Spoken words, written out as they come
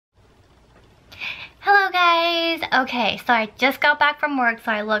guys. Okay, so I just got back from work,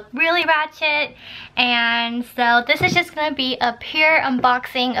 so I look really ratchet, and so this is just gonna be a pure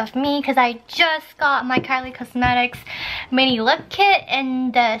unboxing of me because I just got my Kylie Cosmetics mini lip kit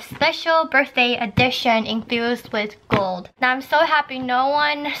in the special birthday edition infused with gold. Now I'm so happy no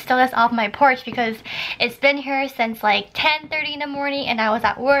one stole this off my porch because it's been here since like 10:30 in the morning and I was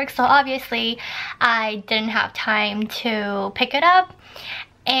at work, so obviously I didn't have time to pick it up.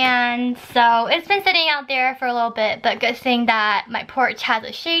 And so it's been sitting out there for a little bit, but good thing that my porch has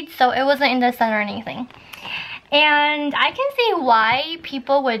a shade so it wasn't in the sun or anything. And I can see why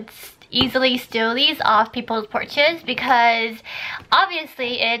people would easily steal these off people's porches because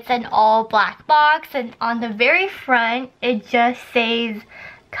obviously it's an all black box, and on the very front it just says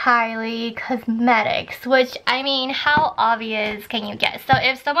Kylie Cosmetics, which, I mean, how obvious can you get? So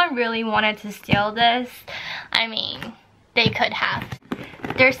if someone really wanted to steal this, I mean, they could have.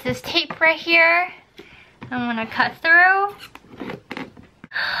 There's this tape right here I'm gonna cut through.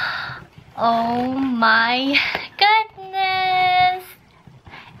 Oh my goodness!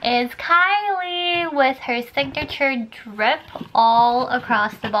 It's Kylie with her signature drip all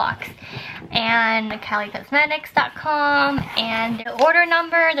across the box. And KylieCosmetics.com, and the order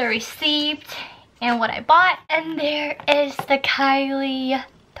number, the receipt, and what I bought. And there is the Kylie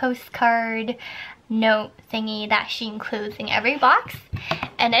postcard note thingy that she includes in every box.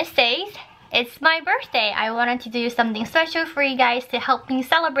 And it says, "It's my birthday. I wanted to do something special for you guys to help me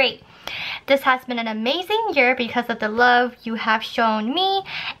celebrate. This has been an amazing year because of the love you have shown me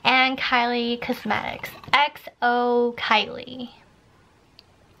and Kylie Cosmetics. XO Kylie."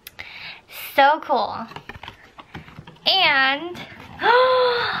 So cool. And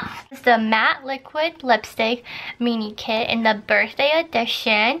it's the matte liquid lipstick mini kit in the birthday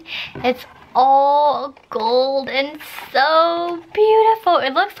edition. It's all gold and so beautiful.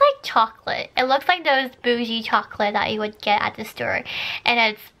 It looks like chocolate. It looks like those bougie chocolate that you would get at the store, and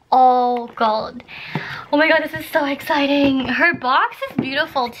it's all gold. Oh my god, this is so exciting. Her box is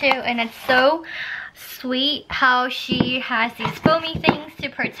beautiful too, and it's so sweet how she has these foamy things to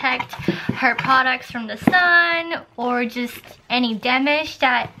protect her products from the sun or just any damage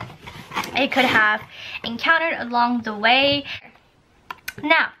that it could have encountered along the way.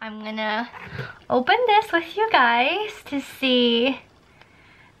 Now I'm gonna open this with you guys to see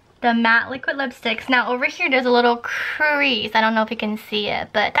the matte liquid lipsticks. Now over here there's a little crease. I don't know if you can see it,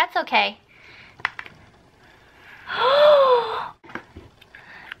 but that's okay.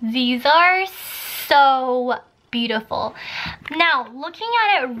 These are so beautiful. Now looking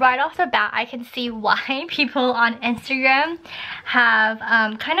at it right off the bat, I can see why people on Instagram have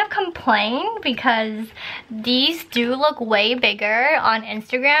kind of complained, because these do look way bigger on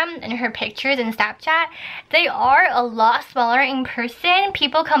Instagram in her pictures and Snapchat. They are a lot smaller in person.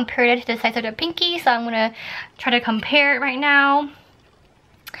 People compared it to the size of the pinky, so I'm gonna try to compare it right now.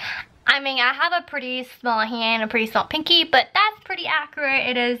 I mean, I have a pretty small hand, a pretty small pinky, but that's pretty accurate.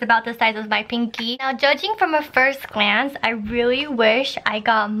 It is about the size of my pinky. Now, judging from a first glance, I really wish I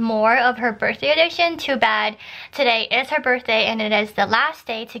got more of her birthday edition. Too bad today is her birthday and it is the last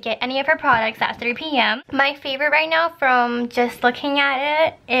day to get any of her products at 3 p.m. My favorite right now from just looking at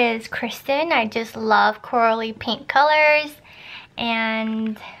it is Kristen. I just love corally pink colors,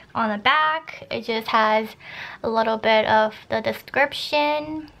 and on the back, it just has a little bit of the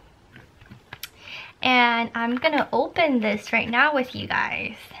description. And I'm gonna open this right now with you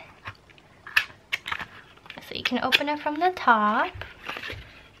guys. So you can open it from the top.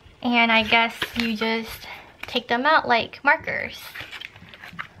 And I guess you just take them out like markers.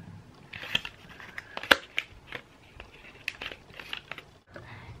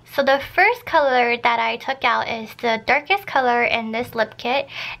 So the first color that I took out is the darkest color in this lip kit.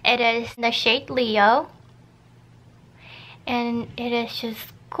 It is the shade Leo. And it is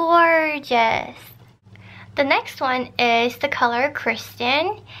just gorgeous. The next one is the color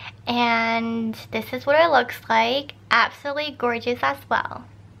Kristen, and this is what it looks like. Absolutely gorgeous as well.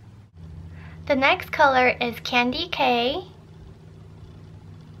 The next color is Candy K,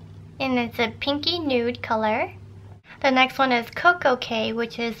 and it's a pinky nude color. The next one is Cocoa K,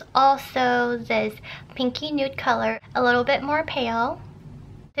 which is also this pinky nude color, a little bit more pale.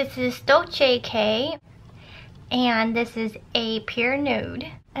 This is Dolce K, and this is a pure nude.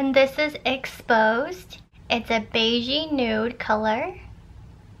 And this is Exposed. It's a beigey nude color.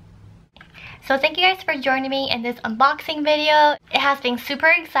 So thank you guys for joining me in this unboxing video. It has been super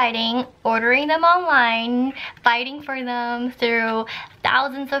exciting ordering them online, fighting for them through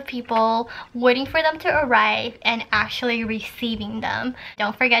thousands of people, waiting for them to arrive, and actually receiving them.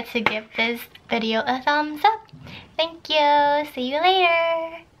 Don't forget to give this video a thumbs up. Thank you. See you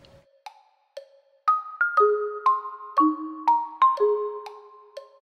later.